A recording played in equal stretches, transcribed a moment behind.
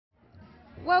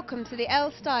Welcome to the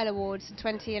Elle Style Awards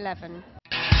 2011.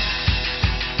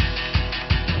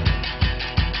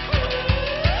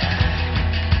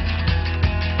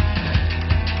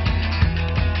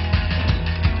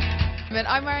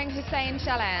 I'm wearing Hussein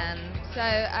Shalan, so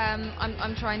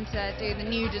I'm trying to do the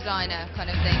new designer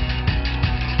kind of thing.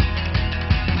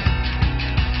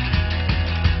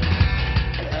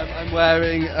 I'm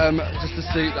wearing just a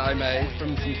suit that I made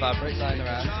from some fabric lying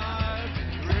around.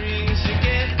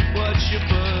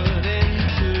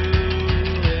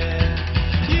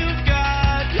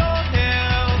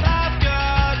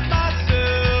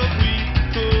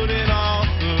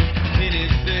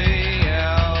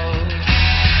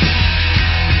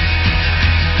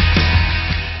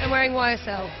 Wearing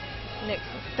YSL. Looks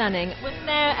stunning. Was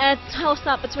there a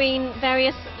toss-up between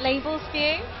various labels for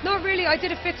you? Not really. I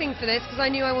did a fitting for this because I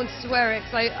knew I wanted to wear it,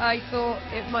 because I thought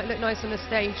it might look nice on the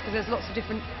stage because there's lots of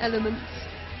different elements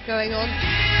going on.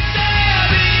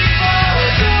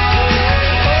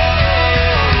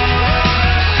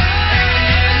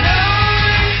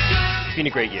 It's been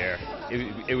a great year.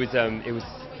 It was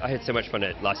I had so much fun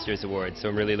at last year's awards, so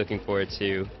I'm really looking forward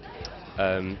to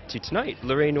tonight.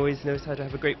 Lorraine always knows how to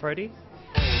have a great party.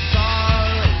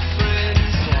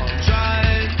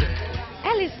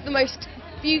 Elle is the most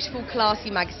beautiful, classy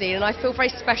magazine, and I feel very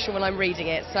special when I'm reading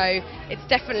it, so it's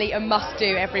definitely a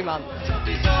must-do every month.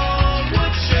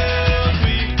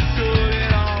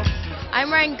 I'm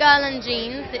wearing Guerlain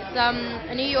jeans. It's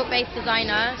a New York-based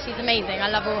designer. She's amazing. I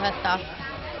love all her stuff.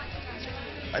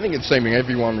 I think it's the same thing,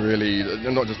 everyone really,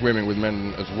 not just women, with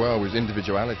men as well, with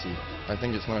individuality. I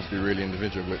think it's nice to be really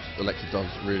individual, which Alexa does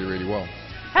really, really well.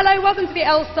 Hello, welcome to the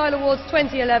Elle Style Awards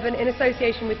 2011 in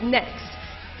association with Next.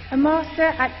 A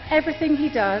master at everything he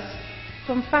does,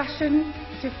 from fashion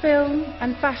to film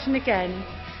and fashion again.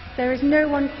 There is no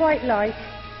one quite like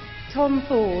Tom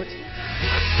Ford.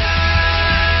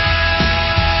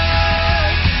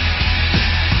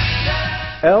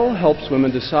 Elle helps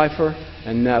women decipher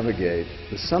and navigate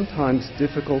the sometimes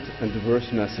difficult and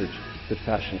diverse message that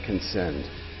fashion can send.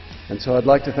 And so I'd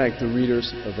like to thank the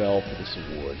readers of Elle for this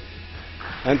award.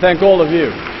 And thank all of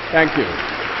you. Thank you.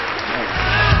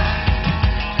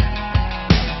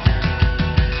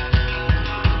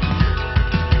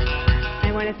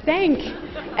 I want to thank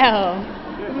Elle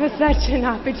for such an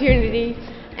opportunity,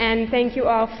 and thank you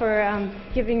all for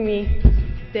giving me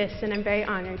this, and I'm very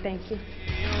honored. Thank you.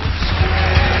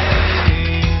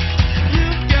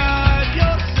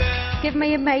 Give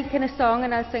me a mic and a song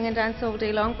and I'll sing and dance all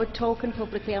day long, but talking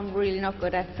publicly I'm really not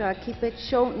good at, so I'll keep it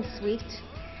short and sweet,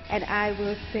 and I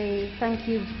will say thank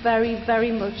you very,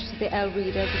 very much to the Elle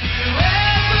readers.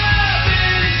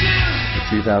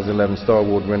 The 2011 Star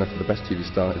Award winner for the Best TV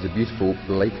Star is a beautiful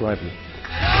Blake Lively.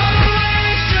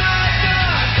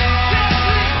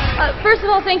 First of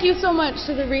all, thank you so much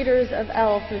to the readers of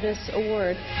Elle for this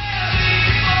award.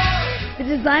 The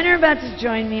designer about to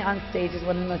join me on stage is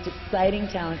one of the most exciting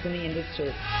talents in the industry.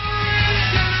 A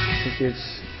huge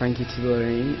thank you to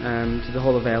Lorraine, to the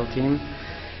whole of Elle team,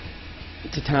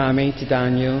 to Tammy, to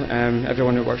Daniel,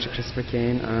 everyone who works at Christopher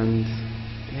Kane, and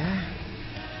yeah,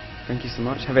 thank you so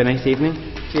much. Have a nice evening.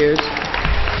 Cheers.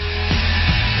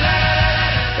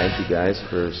 Thank you guys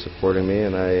for supporting me,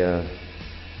 and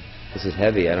this is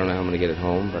heavy. I don't know how I'm going to get it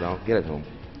home, but I'll get it home.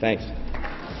 Thanks.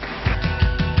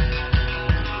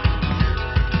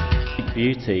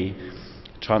 Beauty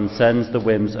transcends the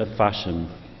whims of fashion.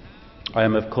 I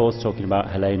am, of course, talking about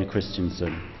Helena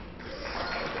Christensen.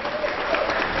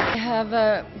 I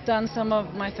have done some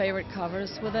of my favorite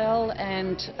covers with Elle,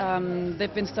 and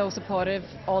they've been so supportive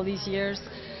all these years.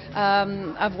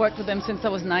 I've worked with them since I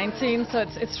was 19, so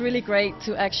it's really great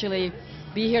to actually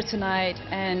be here tonight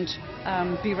and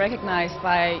be recognized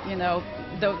by, you know,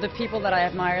 the people that I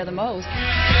admire the most.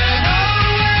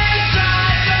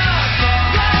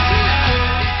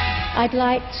 I'd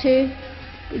like to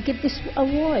give this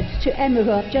award to Emma,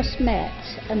 who I've just met,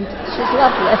 and she's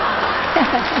lovely.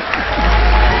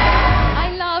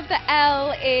 I love that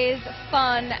Elle is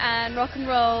fun and rock and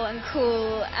roll and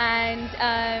cool, and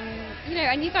you know,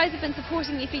 and you guys have been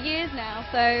supporting me for years now,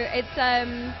 so it's I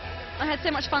had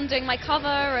so much fun doing my cover,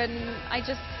 and I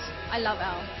love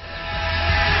Elle.